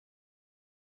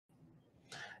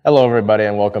Hello, everybody,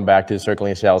 and welcome back to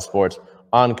Circling Seattle Sports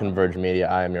on Converge Media.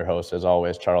 I am your host, as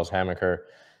always, Charles Hammaker.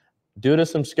 Due to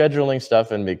some scheduling stuff,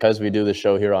 and because we do the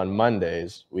show here on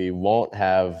Mondays, we won't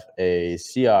have a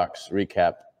Seahawks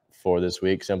recap for this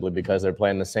week, simply because they're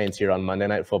playing the Saints here on Monday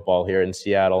Night Football here in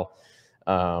Seattle.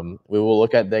 We will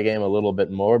look at the game a little bit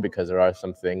more because there are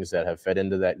some things that have fed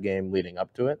into that game leading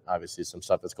up to it. Obviously, some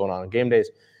stuff that's going on game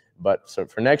days. But so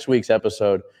for next week's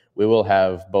episode, we will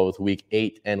have both Week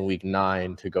 8 and Week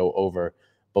 9 to go over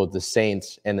both the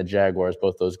Saints and the Jaguars,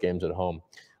 both those games at home.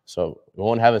 So we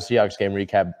won't have a Seahawks game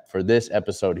recap for this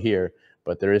episode here,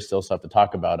 but there is still stuff to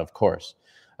talk about, of course.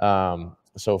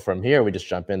 So from here, we just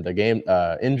jump into game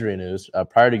injury news.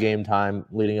 Prior to game time,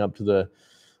 leading up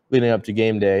to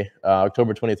game day,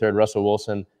 October 23rd, Russell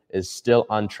Wilson is still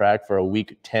on track for a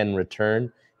Week 10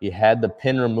 return. He had the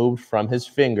pin removed from his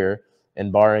finger,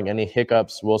 and barring any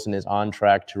hiccups, Wilson is on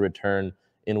track to return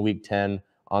in Week 10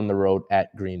 on the road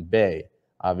at Green Bay.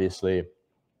 Obviously,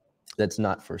 that's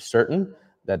not for certain.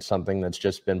 That's something that's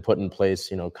just been put in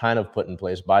place, kind of put in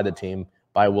place by the team,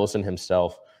 by Wilson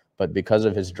himself. But because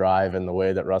of his drive and the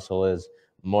way that Russell is,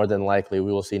 more than likely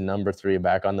we will see number 3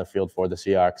 back on the field for the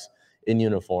Seahawks in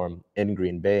uniform in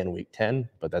Green Bay in Week 10,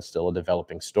 but that's still a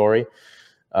developing story.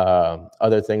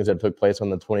 Other things that took place on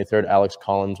the 23rd, Alex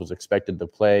Collins was expected to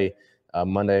play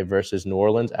Monday versus New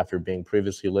Orleans after being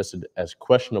previously listed as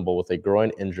questionable with a groin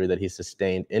injury that he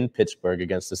sustained in Pittsburgh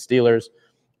against the Steelers.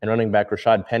 And running back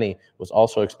Rashad Penny was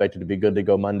also expected to be good to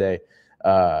go Monday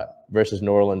versus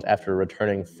New Orleans after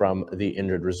returning from the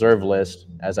injured reserve list.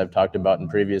 As I've talked about in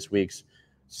previous weeks,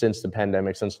 since the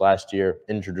pandemic, since last year,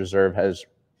 injured reserve has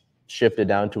shifted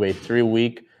down to a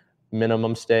 3-week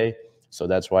minimum stay. So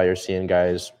that's why you're seeing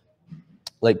guys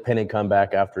like Penny come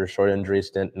back after a short injury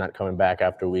stint, not coming back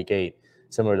after Week 8.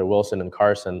 Similar to Wilson and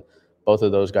Carson, both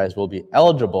of those guys will be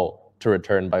eligible to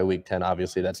return by Week 10.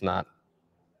 Obviously, that's not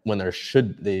when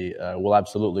they will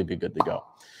absolutely be good to go.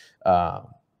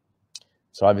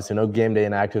 So obviously, no game day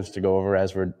inactives to go over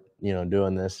as we're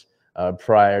doing this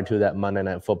prior to that Monday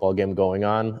Night Football game going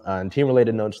on. And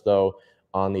team-related notes, though,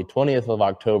 on the 20th of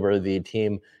October, the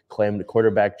team claimed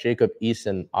quarterback Jacob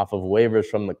Eason off of waivers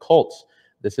from the Colts.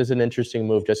 This is an interesting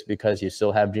move just because you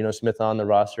still have Geno Smith on the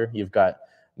roster. You've got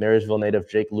Marysville native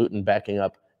Jake Luton backing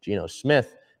up Geno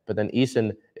Smith, but then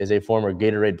Eason is a former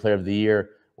Gatorade Player of the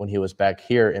Year when he was back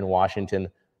here in Washington,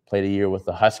 played a year with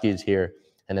the Huskies here,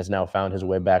 and has now found his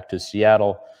way back to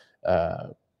Seattle.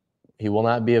 He will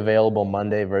not be available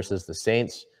Monday versus the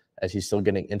Saints, as he's still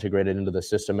getting integrated into the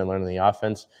system and learning the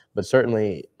offense, but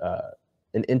certainly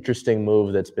an interesting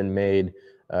move that's been made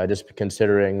just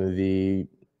considering the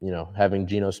having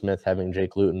Geno Smith, having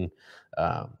Jake Luton,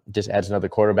 just adds another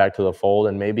quarterback to the fold,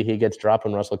 and maybe he gets dropped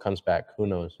when Russell comes back. Who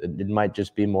knows? It might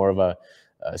just be more of a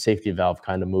safety valve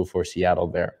kind of move for Seattle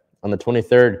there. On the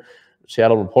 23rd,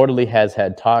 Seattle reportedly has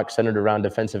had talks centered around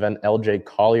defensive end L.J.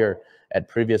 Collier at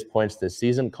previous points this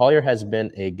season. Collier has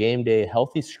been a game day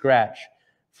healthy scratch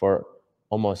for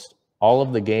almost all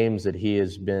of the games that he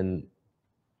has been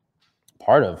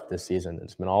part of this season.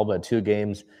 It's been all but 2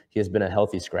 games. He has been a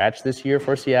healthy scratch this year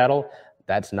for Seattle.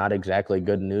 That's not exactly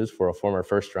good news for a former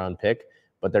first-round pick,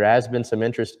 but there has been some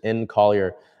interest in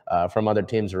Collier from other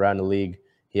teams around the league.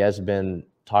 He has been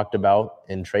talked about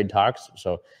in trade talks,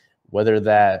 so whether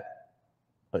that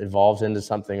evolves into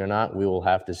something or not, we will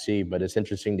have to see, but it's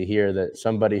interesting to hear that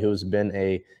somebody who's been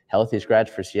a healthy scratch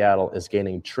for Seattle is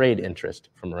gaining trade interest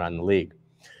from around the league.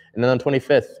 And then on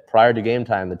 25th, prior to game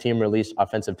time, the team released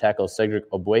offensive tackle Cedric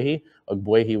Ogbuehi.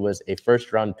 Ogbuehi was a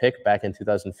first-round pick back in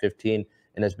 2015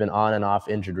 and has been on and off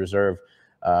injured reserve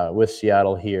with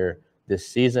Seattle here this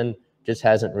season. Just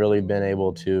hasn't really been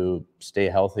able to stay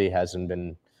healthy, hasn't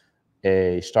been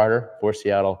a starter for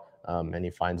Seattle, and he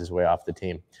finds his way off the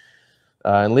team.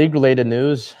 In league-related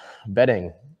news,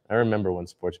 betting. I remember when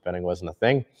sports betting wasn't a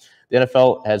thing. The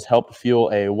NFL has helped fuel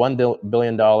a $1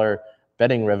 billion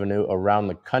betting revenue around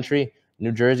the country.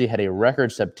 New Jersey had a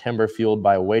record September fueled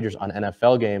by wagers on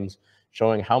NFL games,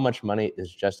 showing how much money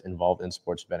is just involved in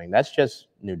sports betting. That's just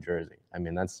New Jersey. I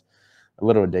mean, that's a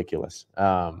little ridiculous.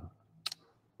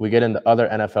 We get into other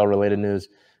NFL-related news.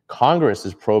 Congress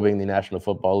is probing the National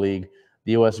Football League.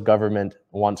 The U.S. government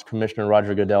wants Commissioner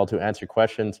Roger Goodell to answer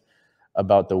questions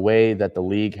about the way that the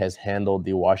league has handled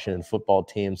the Washington football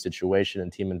team situation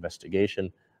and team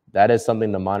investigation. That is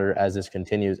something to monitor as this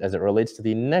continues, as it relates to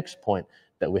the next point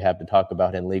that we have to talk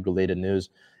about in league-related news.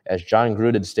 As John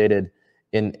Gruden stated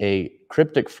in a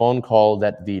cryptic phone call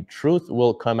that the truth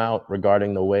will come out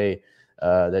regarding the way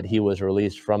that he was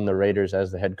released from the Raiders as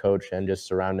the head coach and just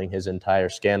surrounding his entire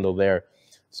scandal there.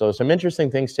 So some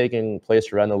interesting things taking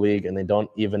place around the league, and they don't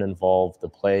even involve the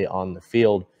play on the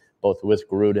field. both with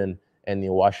Gruden and the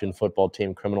Washington football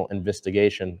team criminal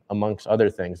investigation, amongst other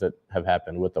things that have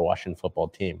happened with the Washington football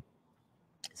team.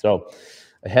 So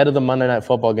ahead of the Monday Night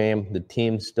Football game, the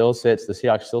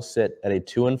Seahawks still sit at a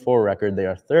 2-4 record. They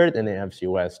are third in the NFC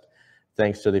West,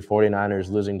 thanks to the 49ers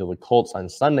losing to the Colts on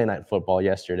Sunday Night Football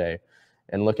yesterday.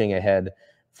 And looking ahead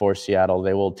for Seattle,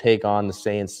 they will take on the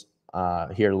Saints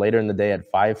here later in the day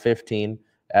at 5:15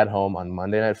 at home on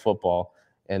Monday Night Football.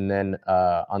 And then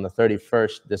on the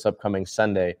 31st, this upcoming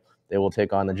Sunday, they will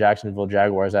take on the Jacksonville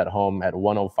Jaguars at home at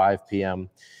 1:05 p.m.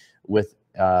 with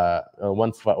a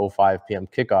 1:05 p.m.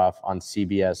 kickoff on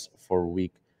CBS for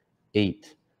Week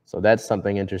 8. So that's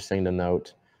something interesting to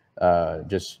note.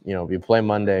 We play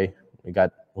Monday.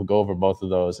 We'll go over both of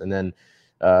those, and then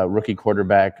rookie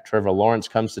quarterback Trevor Lawrence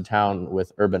comes to town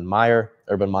with Urban Meyer.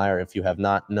 Urban Meyer, if you have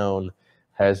not known,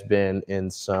 has been in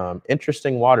some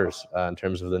interesting waters in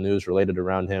terms of the news related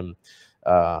around him.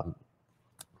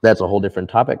 That's a whole different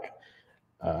topic.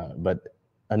 But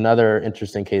another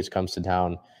interesting case comes to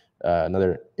town.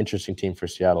 Another interesting team for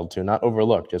Seattle to not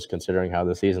overlook, just considering how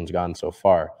the season's gone so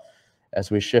far. As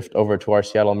we shift over to our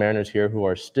Seattle Mariners here, who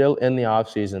are still in the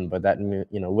offseason, but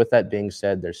with that being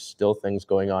said, there's still things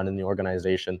going on in the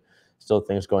organization, still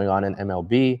things going on in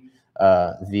MLB.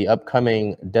 The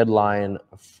upcoming deadline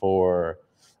for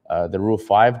the Rule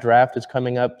 5 draft is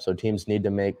coming up, so teams need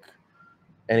to make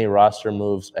any roster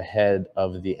moves ahead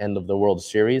of the end of the World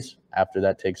Series. After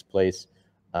that takes place,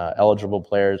 eligible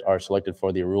players are selected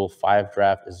for the Rule 5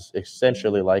 draft. Is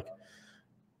essentially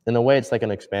in a way, it's like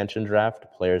an expansion draft.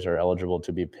 Players are eligible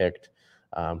to be picked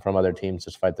from other teams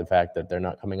despite the fact that they're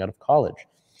not coming out of college.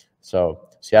 So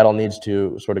Seattle needs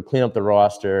to sort of clean up the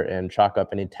roster and chalk up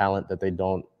any talent that they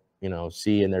don't,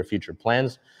 see in their future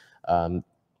plans.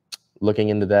 Looking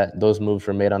into that, those moves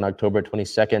were made on October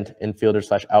 22nd.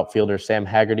 Infielder/outfielder Sam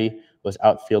Haggerty was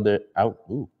outrighted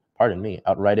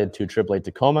to AAA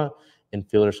Tacoma.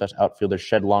 Infielder/outfielder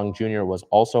Shed Long Jr. was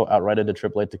also outrighted to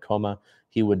AAA Tacoma.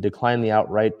 He would decline the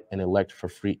outright and elect for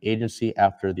free agency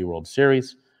after the World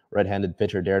Series. Right-handed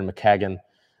pitcher Darren McCagan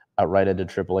outrighted to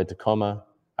AAA Tacoma.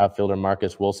 Outfielder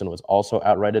Marcus Wilson was also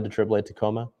outrighted to AAA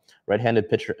Tacoma. Right-handed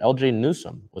pitcher LJ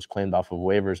Newsome was claimed off of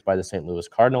waivers by the St. Louis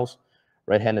Cardinals.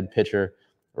 Right-handed pitcher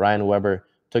Ryan Weber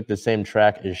took the same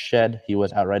track as Shed. He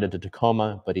was outrighted to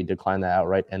Tacoma, but he declined that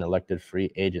outright and elected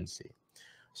free agency.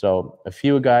 So a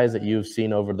few guys that you've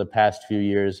seen over the past few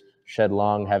years, Shed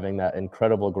Long having that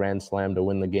incredible grand slam to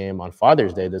win the game on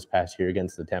Father's Day this past year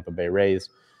against the Tampa Bay Rays.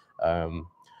 I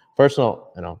was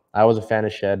a fan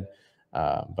of Shed,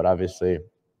 but obviously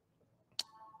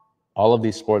all of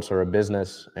these sports are a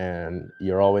business, and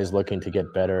you're always looking to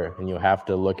get better, and you have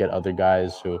to look at other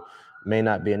guys who may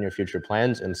not be in your future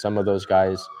plans, and some of those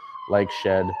guys, like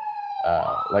Shed,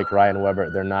 like Ryan Weber,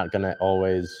 they're not going to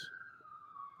always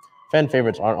 – fan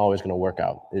favorites aren't always going to work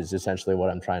out, is essentially what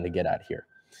I'm trying to get at here.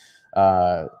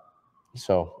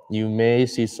 So you may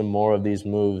see some more of these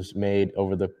moves made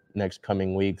over the next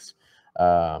coming weeks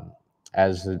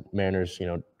as the Mariners,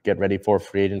 get ready for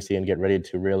free agency and get ready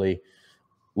to really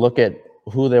look at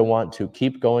who they want to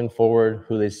keep going forward,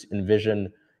 who they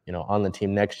envision, on the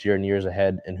team next year and years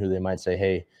ahead, and who they might say,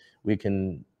 hey, we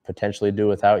can potentially do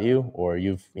without you, or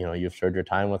you've served your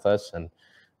time with us, and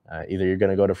either you're going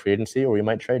to go to free agency or we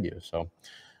might trade you. So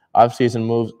off-season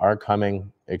moves are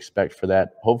coming. Expect for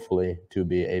that, hopefully, to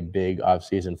be a big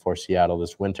off-season for Seattle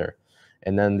this winter.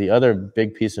 And then the other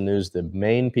big piece of news, the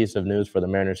main piece of news for the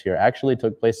Mariners here, actually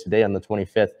took place today on the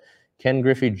 25th. Ken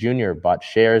Griffey Jr. bought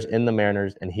shares in the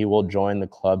Mariners, and he will join the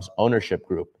club's ownership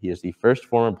group. He is the first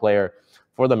former player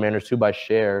for the Mariners to buy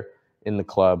share in the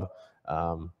club.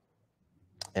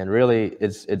 And really,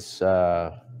 it's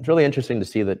really interesting to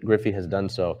see that Griffey has done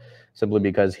so, simply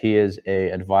because he is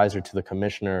an advisor to the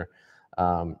commissioner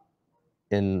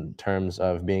in terms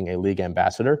of being a league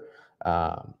ambassador,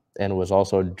 and was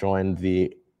also joined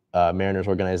the Mariners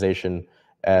organization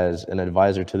as an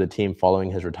advisor to the team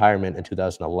following his retirement in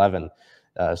 2011.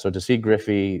 So to see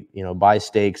Griffey, buy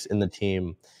stakes in the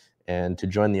team and to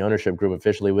join the ownership group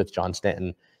officially with John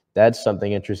Stanton, that's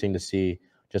something interesting to see,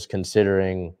 just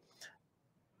considering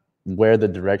where the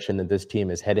direction that this team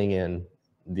is heading in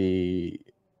the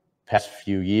past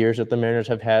few years that the Mariners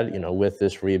have had, with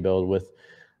this rebuild, with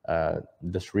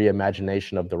this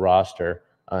reimagination of the roster,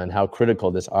 and how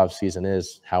critical this offseason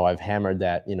is, how I've hammered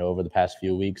that, over the past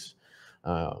few weeks.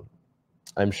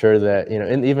 I'm sure that,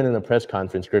 and even in the press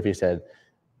conference, Griffey said,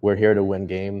 we're here to win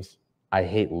games. I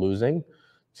hate losing.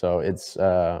 So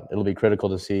it'll be critical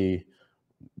to see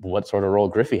what sort of role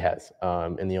Griffey has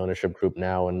in the ownership group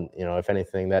now. And, if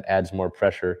anything, that adds more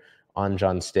pressure on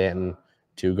John Stanton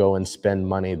to go and spend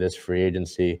money this free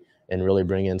agency and really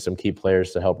bring in some key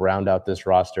players to help round out this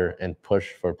roster and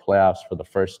push for playoffs for the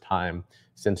first time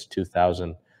since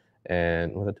 2000.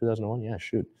 And was it 2001? Yeah,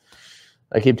 shoot.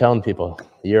 I keep telling people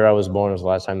the year I was born was the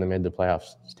last time they made the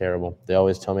playoffs. It's terrible. They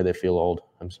always tell me they feel old.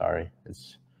 I'm sorry.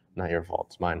 It's not your fault.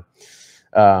 It's mine.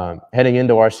 Heading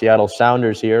into our Seattle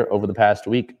Sounders here over the past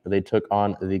week, they took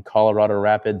on the Colorado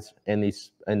Rapids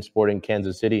and Sporting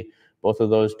Kansas City. Both of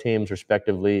those teams,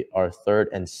 respectively, are third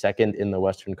and second in the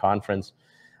Western Conference.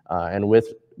 And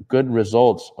with good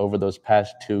results over those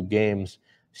past two games,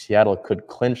 Seattle could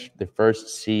clinch the first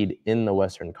seed in the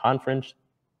Western Conference.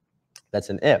 That's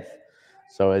an if.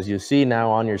 So as you see now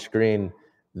on your screen,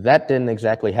 that didn't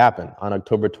exactly happen. On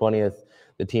October 20th,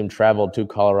 the team traveled to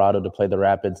Colorado to play the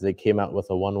Rapids. They came out with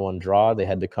a 1-1 draw. They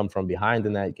had to come from behind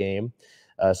in that game.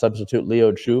 Substitute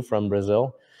Leo Chu from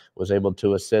Brazil was able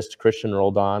to assist Christian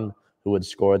Roldan, who would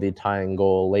score the tying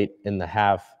goal late in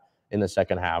the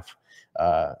second half,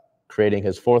 creating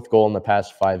his fourth goal in the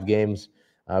past 5 games.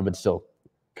 But still,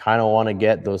 kind of want to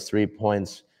get those 3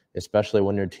 points, especially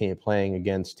when you're playing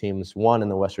against teams, 1, in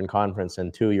the Western Conference,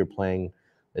 and 2, you're playing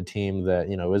a team that,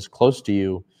 is close to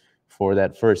you for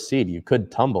that first seed. You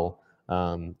could tumble,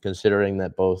 considering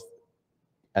that both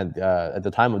at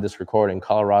the time of this recording,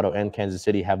 Colorado and Kansas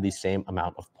City have the same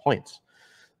amount of points.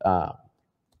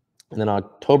 And then on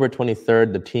October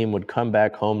 23rd, the team would come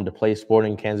back home to play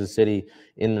Sporting Kansas City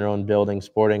in their own building.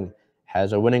 Sporting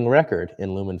has a winning record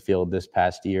in Lumen Field this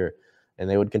past year, and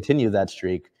they would continue that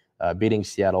streak, beating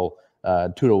Seattle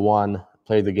 2-1.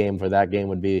 Play the game for that game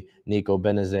would be Nico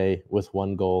Benezet with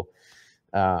 1 goal.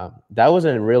 That was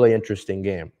a really interesting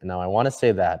game. Now, I want to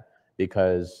say that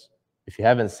because if you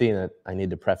haven't seen it, I need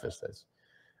to preface this.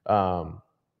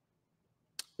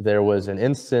 There was an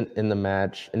instance in the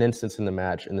match in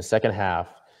the second half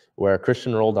where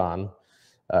Christian Roldan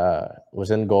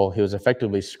was in goal. He was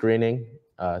effectively screening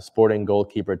Sporting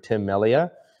goalkeeper Tim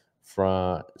Melia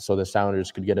so the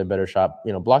Sounders could get a better shot,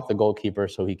 block the goalkeeper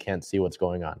so he can't see what's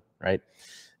going on, right?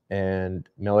 And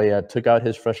Melia took out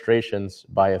his frustrations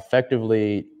by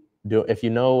effectively if you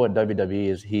know what WWE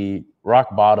is, he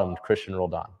rock bottomed Christian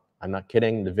Roldan. I'm not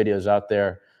kidding. The video's out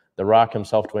there. The Rock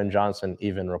himself, Dwayne Johnson,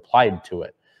 even replied to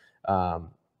it.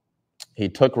 He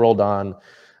took Roldan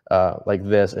like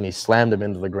this, and he slammed him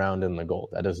into the ground in the goal.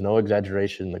 That is no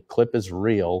exaggeration. The clip is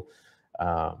real.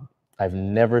 I've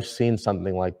never seen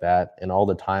something like that in all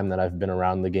the time that I've been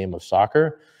around the game of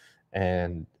soccer.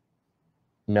 And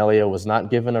Melia was not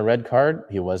given a red card.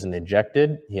 He wasn't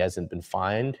ejected. He hasn't been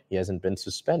fined. He hasn't been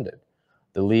suspended.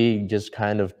 The league just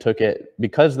kind of took it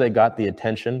because they got the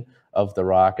attention of The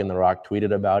Rock, and The Rock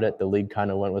tweeted about it. The league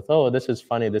kind of went with, oh, this is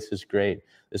funny. This is great.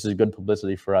 This is good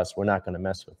publicity for us. We're not going to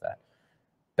mess with that.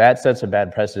 That sets a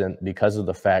bad precedent because of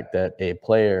the fact that a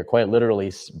player quite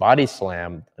literally body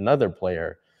slammed another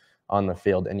player on the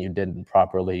field, and you didn't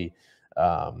properly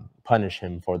punish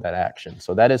him for that action.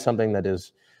 So that is something that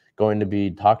is going to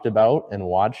be talked about and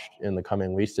watched in the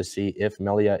coming weeks to see if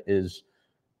Melia is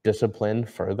disciplined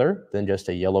further than just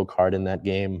a yellow card in that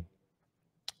game.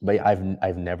 But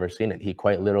I've never seen it. He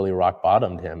quite literally rock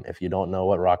bottomed him. If you don't know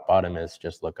what rock bottom is,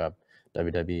 just look up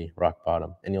WWE rock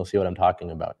bottom, and you'll see what I'm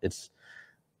talking about.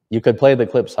 You could play the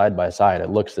clip side by side.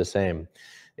 It looks the same.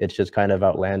 It's just kind of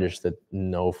outlandish that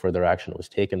no further action was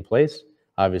taken place.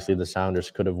 Obviously, the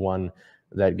Sounders could have won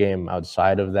that game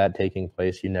outside of that taking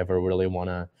place. You never really want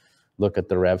to look at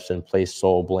the refs and place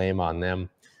sole blame on them,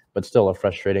 but still a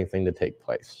frustrating thing to take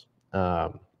place.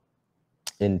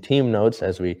 In team notes,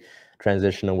 as we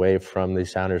transition away from the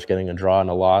Sounders getting a draw and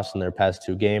a loss in their past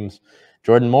 2 games,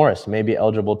 Jordan Morris may be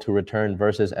eligible to return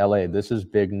versus LA. This is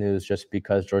big news just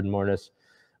because Jordan Morris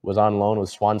was on loan with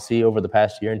Swansea over the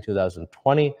past year in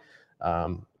 2020.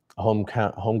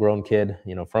 Homegrown kid,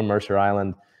 from Mercer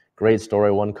Island. Great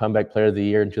story. Won Comeback Player of the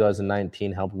Year in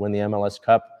 2019. Helped win the MLS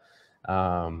Cup.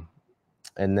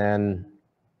 And then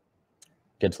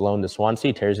gets loaned to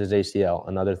Swansea, tears his ACL.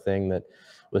 Another thing that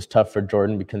was tough for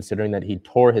Jordan, considering that he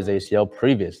tore his ACL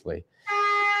previously.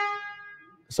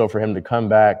 So for him to come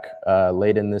back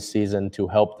late in this season to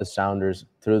help the Sounders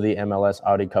through the MLS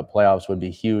Audi Cup playoffs would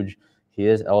be huge. He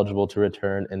is eligible to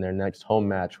return in their next home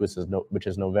match, which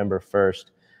is November 1st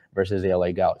versus the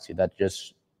LA Galaxy. That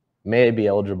just may be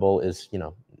eligible is,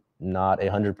 not a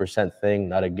 100% thing,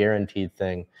 not a guaranteed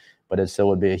thing, but it still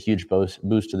would be a huge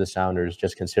boost to the Sounders,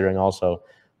 just considering also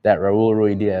that Raul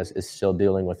Ruidiaz is still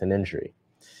dealing with an injury.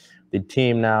 The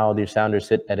team now, the Sounders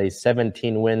sit at a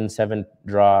 17-win,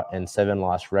 7-draw, and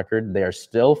 7-loss record. They are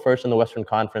still first in the Western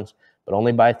Conference, but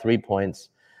only by 3 points.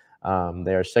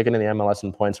 They are second in the MLS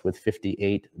in points with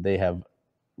 58. They have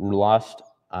lost.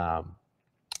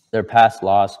 Their past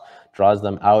loss draws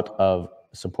them out of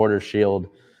Supporter Shield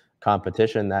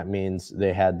competition. That means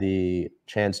they had the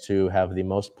chance to have the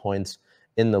most points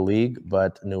in the league,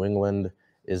 but New England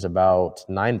is about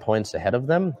 9 points ahead of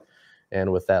them.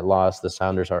 And with that loss, the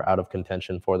Sounders are out of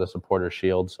contention for the Supporter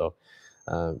Shield. So,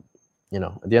 at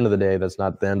the end of the day, that's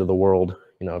not the end of the world.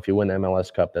 If you win the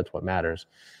MLS Cup, that's what matters.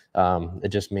 It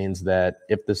just means that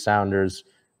if the Sounders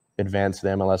advance the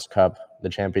MLS Cup, the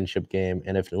championship game,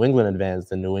 and if New England advance,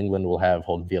 then New England will have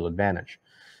home field advantage.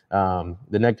 The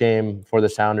next game for the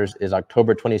Sounders is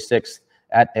October 26th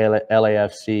at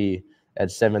LAFC at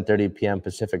 7:30 p.m.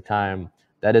 Pacific time.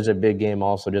 That is a big game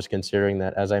also, just considering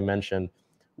that, as I mentioned,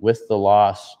 with the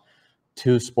loss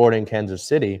to Sporting Kansas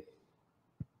City,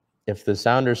 if the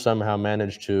Sounders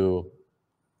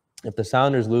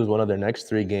lose one of their next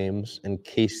 3 games and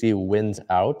KC wins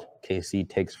out, KC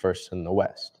takes first in the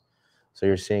West. So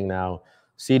you're seeing now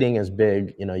seeding is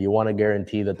big. You want to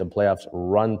guarantee that the playoffs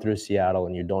run through Seattle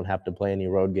and you don't have to play any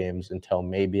road games until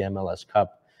maybe MLS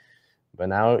Cup. But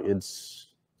now you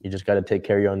just got to take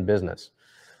care of your own business.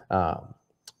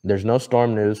 There's no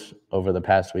Storm news over the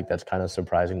past week. That's kind of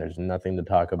surprising. There's nothing to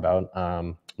talk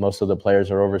about. Most of the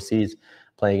players are overseas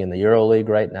playing in the EuroLeague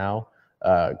right now.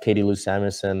 Katie Lou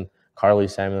Samuelson, Carly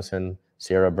Samuelson,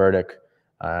 Sierra Burdick,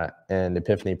 and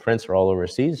Epiphany Prince are all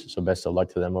overseas. So best of luck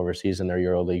to them overseas in their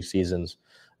EuroLeague seasons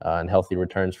and healthy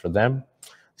returns for them.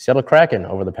 Seattle Kraken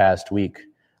over the past week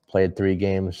played 3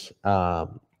 games.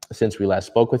 Since we last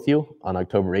spoke with you on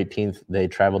October 18th, they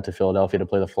traveled to Philadelphia to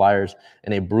play the Flyers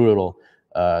in a brutal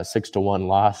 6-1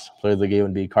 loss. Player of the game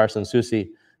would be Carson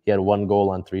Soucy. He had 1 goal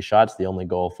on 3 shots, the only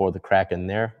goal for the Kraken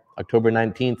there. October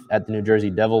 19th at the New Jersey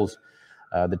Devils,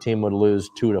 the team would lose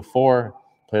 2-4.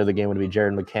 Player of the game would be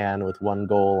Jared McCann with 1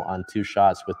 goal on 2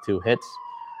 shots with 2 hits.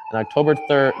 And October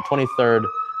 23rd,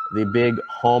 the big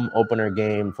home opener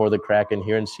game for the Kraken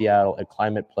here in Seattle at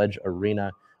Climate Pledge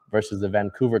Arena versus the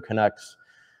Vancouver Canucks.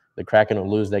 The Kraken would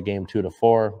lose that game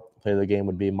 2-4. Player of the game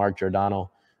would be Mark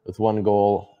Giordano with 1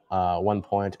 goal, 1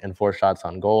 point, and 4 shots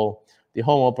on goal. The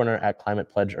home opener at Climate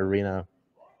Pledge Arena,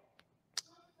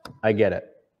 I get it.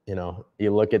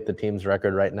 You look at the team's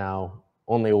record right now,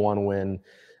 only 1 win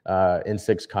in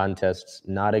 6 contests.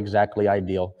 Not exactly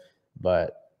ideal,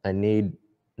 but I need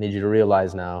you to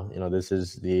realize now, this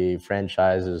is the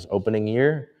franchise's opening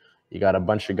year. You got a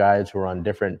bunch of guys who were on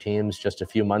different teams just a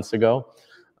few months ago.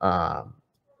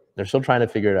 They're still trying to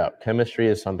figure it out. Chemistry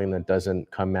is something that doesn't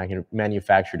come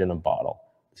manufactured in a bottle.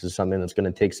 This is something that's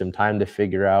going to take some time to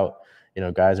figure out.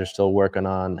 Guys are still working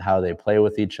on how they play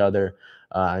with each other.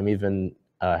 I'm even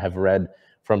have read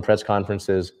from press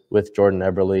conferences with Jordan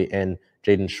Eberle and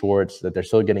Jaden Schwartz that they're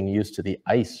still getting used to the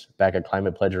ice back at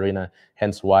Climate Pledge Arena,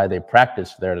 hence why they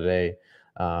practiced there today,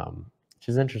 which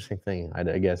is an interesting thing. I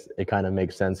guess it kind of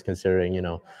makes sense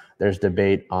considering, there's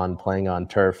debate on playing on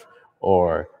turf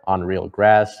or on real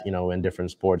grass, in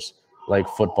different sports like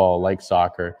football, like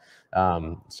soccer.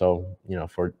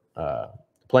 For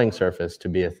playing surface to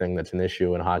be a thing that's an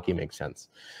issue in hockey makes sense.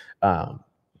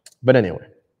 But anyway,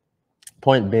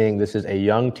 point being, this is a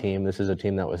young team. This is a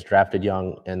team that was drafted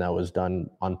young, and that was done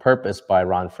on purpose by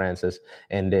Ron Francis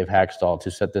and Dave Hackstall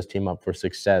to set this team up for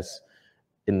success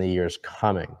in the years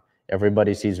coming.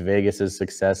 Everybody sees Vegas's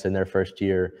success in their first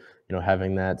year,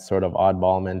 having that sort of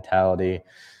oddball mentality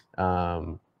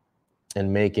and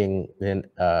making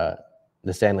the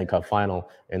Stanley Cup final,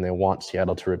 and they want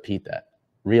Seattle to repeat that.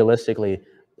 Realistically,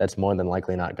 that's more than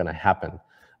likely not going to happen.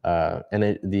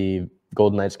 The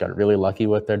Golden Knights got really lucky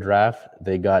with their draft.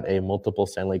 They got a multiple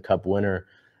Stanley Cup winner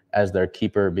as their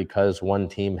keeper because one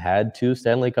team had 2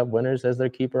 Stanley Cup winners as their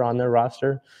keeper on their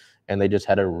roster, and they just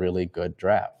had a really good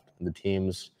draft. The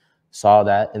teams saw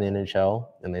that in the NHL,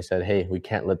 and they said, hey, we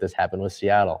can't let this happen with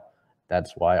Seattle.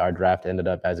 That's why our draft ended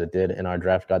up as it did, and our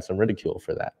draft got some ridicule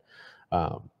for that.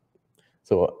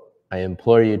 So I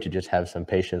implore you to just have some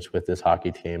patience with this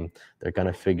hockey team. They're going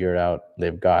to figure it out.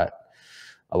 They've got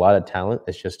a lot of talent.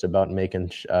 It's just about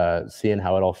seeing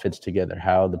how it all fits together,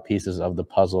 how the pieces of the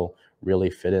puzzle really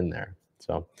fit in there.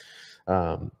 So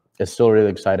it's still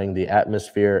really exciting. The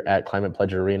atmosphere at Climate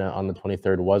Pledge Arena on the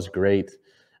 23rd was great.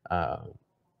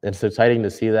 It's exciting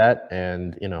to see that.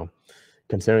 And,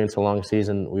 considering it's a long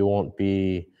season, we won't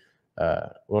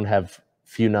have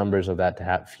few numbers of that to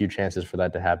have, few chances for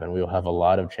that to happen. We will have a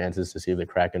lot of chances to see the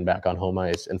Kraken back on home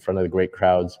ice in front of the great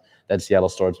crowds that Seattle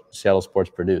sports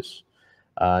produce.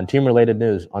 Team-related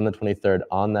news, on the 23rd,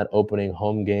 on that opening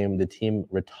home game, the team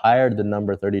retired the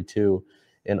number 32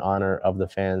 in honor of the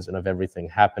fans and of everything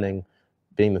happening,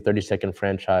 being the 32nd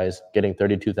franchise, getting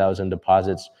 32,000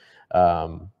 deposits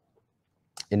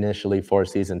initially for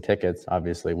season tickets,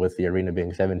 obviously, with the arena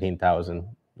being 17,000.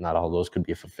 Not all of those could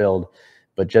be fulfilled.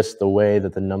 But just the way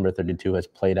that the number 32 has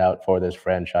played out for this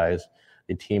franchise,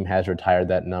 the team has retired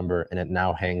that number, and it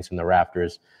now hangs in the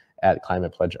rafters at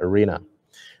Climate Pledge Arena.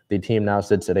 The team now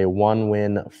sits at a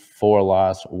 1-win,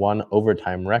 4-loss, 1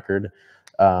 overtime record.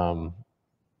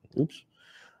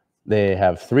 They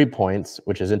have 3 points,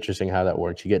 which is interesting how that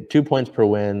works. You get 2 points per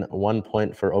win, 1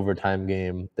 point for overtime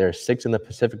game. They're 6th in the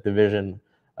Pacific Division,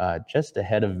 just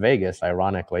ahead of Vegas,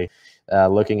 ironically.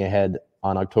 Looking ahead,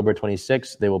 on October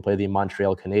 26th, they will play the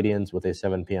Montreal Canadiens with a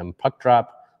 7 p.m. puck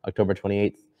drop. October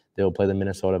 28th, they will play the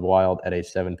Minnesota Wild at a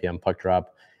 7 p.m. puck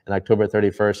drop. And October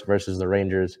 31st versus the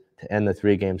Rangers to end the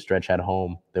 3-game stretch at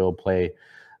home, they will play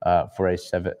for a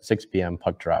 6 p.m.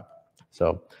 puck drop.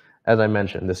 So, as I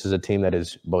mentioned, this is a team that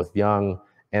is both young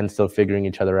and still figuring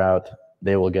each other out.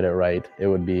 They will get it right. It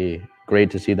would be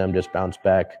great to see them just bounce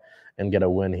back and get a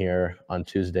win here on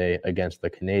Tuesday against the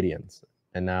Canadiens.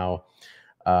 And now,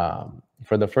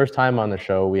 for the first time on the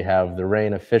show, we have the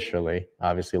Reign officially.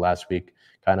 Obviously, last week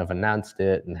kind of announced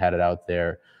it and had it out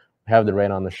there. We have the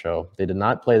Reign on the show. They did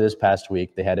not play this past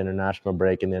week. They had international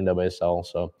break in the NWSL,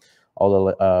 so all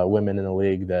the women in the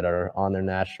league that are on their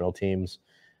national teams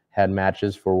had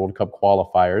matches for World Cup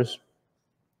qualifiers.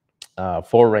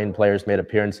 4 Reign players made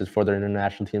appearances for their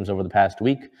international teams over the past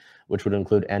week, which would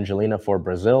include Angelina for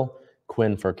Brazil,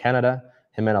 Quinn for Canada,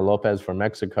 Jimena Lopez for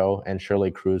Mexico, and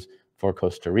Shirley Cruz for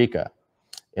Costa Rica.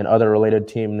 In other related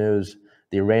team news,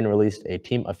 the Reign released a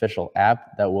team official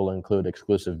app that will include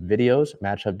exclusive videos,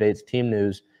 match updates, team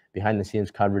news,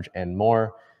 behind-the-scenes coverage, and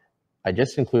more. I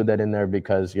just include that in there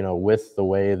because, you know, with the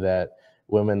way that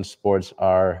women's sports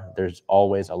are, there's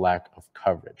always a lack of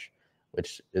coverage,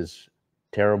 which is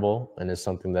terrible and is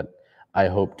something that I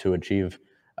hope to achieve.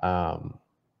 I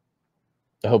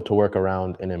hope to work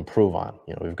around and improve on.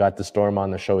 You know, we've got the Storm on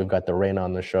the show, we've got the Reign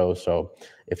on the show. So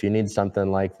if you need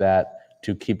something like that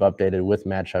to keep updated with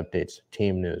match updates,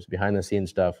 team news, behind the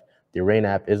scenes stuff, the Reign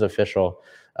app is official.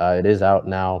 It is out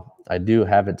now. I do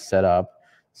have it set up.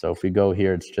 So if we go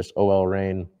here, it's just OL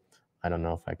Reign. I don't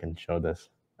know if I can show this.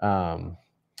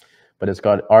 But it's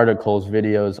got articles,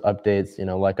 videos, updates, you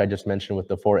know, like I just mentioned with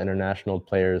the 4 international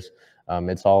players,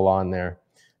 it's all on there.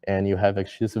 And you have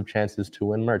exclusive chances to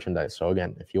win merchandise. So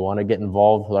again, if you want to get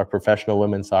involved with our professional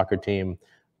women's soccer team,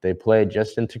 they play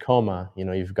just in Tacoma. You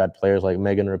know, you've got players like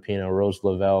Megan Rapinoe, Rose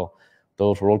Lavelle,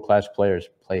 those world-class players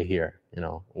play here. You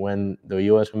know, when the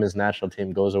U.S. women's national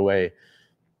team goes away,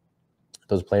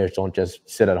 those players don't just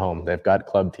sit at home. They've got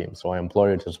club teams. So I implore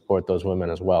you to support those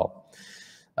women as well.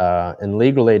 In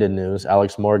league-related news,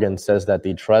 Alex Morgan says that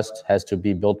the trust has to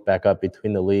be built back up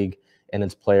between the league and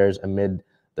its players amid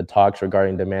the talks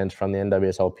regarding demands from the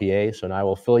NWSLPA. So now I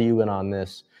will fill you in on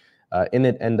this. In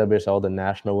the NWSL, the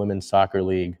National Women's Soccer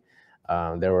League,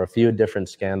 there were a few different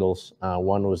scandals.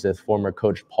 One was with former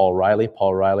coach Paul Riley.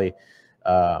 Paul Riley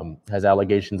has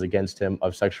allegations against him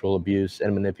of sexual abuse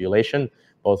and manipulation,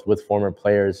 both with former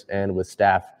players and with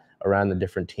staff around the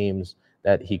different teams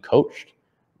that he coached.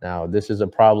 Now, this is a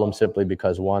problem simply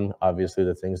because, one, obviously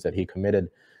the things that he committed,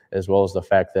 as well as the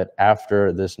fact that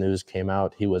after this news came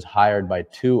out, he was hired by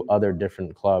 2 other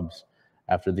different clubs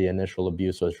after the initial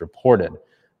abuse was reported.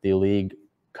 The league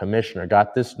commissioner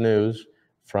got this news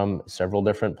from several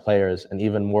different players, and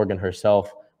even Morgan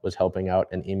herself was helping out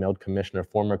and emailed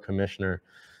former commissioner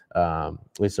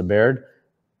Lisa Baird.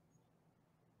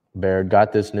 Baird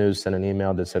got this news, sent an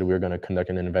email that said we were going to conduct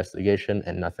an investigation,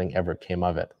 and nothing ever came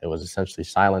of it. It was essentially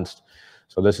silenced.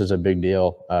 So this is a big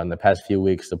deal. In the past few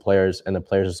weeks, the players and the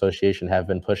Players Association have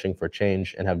been pushing for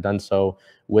change and have done so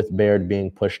with Baird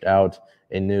being pushed out.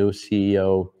 A new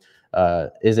CEO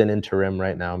is in interim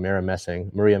right now, Maria Messing.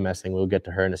 We'll get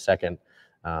to her in a second.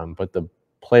 But the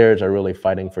players are really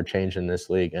fighting for change in this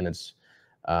league, and it's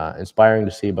inspiring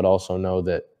to see, but also know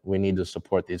that we need to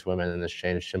support these women in this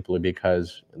change simply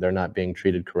because they're not being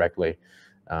treated correctly.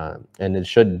 And it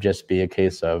should just be a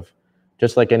case of,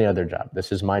 just like any other job,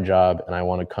 this is my job, and I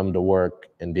want to come to work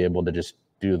and be able to just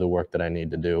do the work that I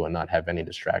need to do and not have any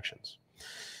distractions.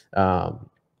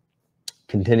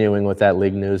 Continuing with that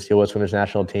league news, the U.S. Women's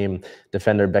National Team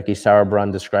defender Becky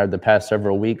Sauerbrunn described the past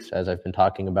several weeks, as I've been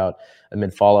talking about,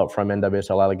 amid fallout from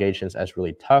NWSL allegations, as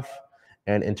really tough.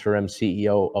 And interim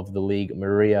CEO of the league,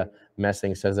 Maria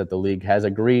Messing, says that the league has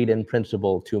agreed in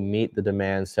principle to meet the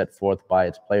demands set forth by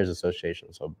its Players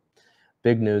Association. So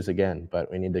big news again,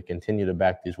 but we need to continue to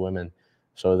back these women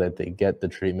so that they get the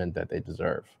treatment that they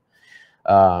deserve.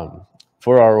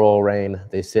 For our OL Reign,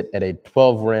 they sit at a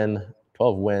 12-win,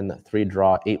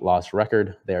 3-draw, 8-loss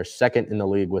record. They are second in the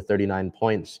league with 39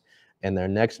 points, and their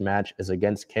next match is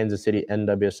against Kansas City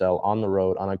NWSL on the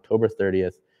road on October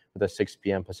 30th with a 6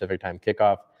 p.m. Pacific time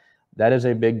kickoff. That is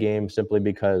a big game simply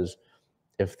because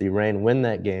If the Reign win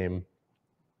that game,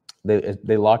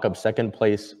 they lock up second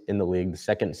place in the league, the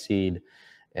second seed,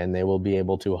 and they will be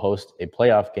able to host a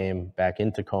playoff game back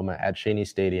in Tacoma at Cheney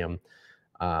Stadium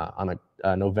on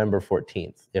November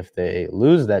 14th. If they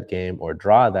lose that game or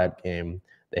draw that game,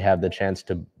 they have the chance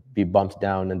to be bumped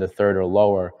down into third or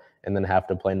lower and then have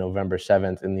to play November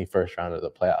 7th in the first round of the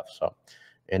playoffs. So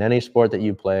in any sport that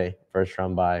you play, first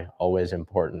round bye, always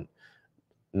important.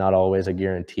 Not always a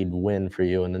guaranteed win for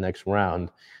you in the next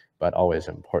round, but always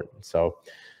important. So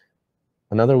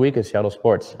another week of Seattle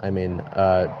sports. I mean,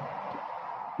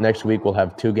 next week we'll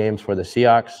have 2 games for the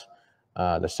Seahawks.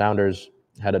 The Sounders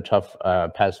had a tough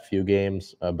past few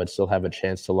games, but still have a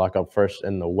chance to lock up first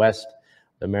in the West.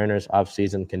 The Mariners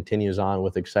offseason continues on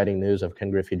with exciting news of Ken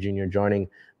Griffey Jr. joining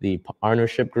the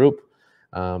partnership group.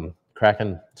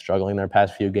 Kraken struggling their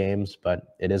past few games,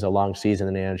 but it is a long season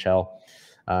in the NHL,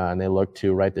 and they look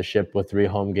to right the ship with 3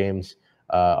 home games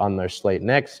on their slate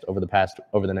next over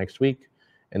the next week.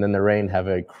 And then the Reign have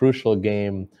a crucial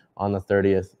game on the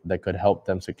 30th that could help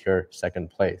them secure second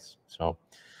place. So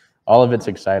all of it's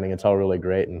exciting. It's all really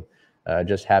great, and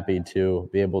just happy to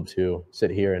be able to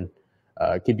sit here and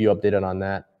keep you updated on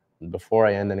that. Before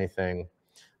I end anything,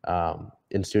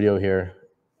 in studio here,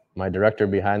 my director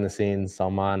behind the scenes,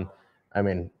 Salman, I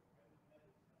mean,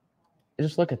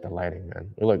 just look at the lighting,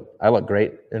 man. I look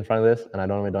great in front of this, and I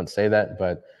normally don't say that,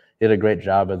 but he did a great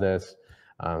job of this.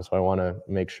 So I want to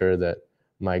make sure that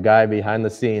my guy behind the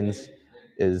scenes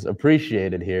is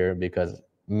appreciated here, because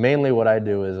mainly what I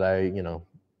do is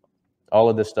all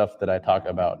of this stuff that I talk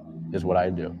about is what I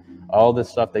do. All this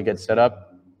stuff that gets set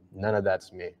up, none of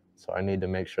that's me. So I need to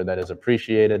make sure that is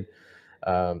appreciated.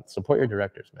 Support your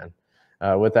directors, man.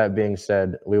 With that being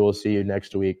said, we will see you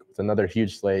next week with another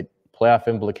huge slate, playoff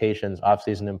implications,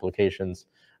 offseason implications,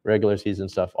 regular season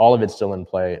stuff. All of it's still in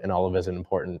play, and all of it is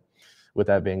important. With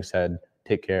that being said,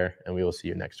 take care, and we will see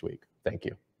you next week. Thank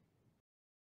you.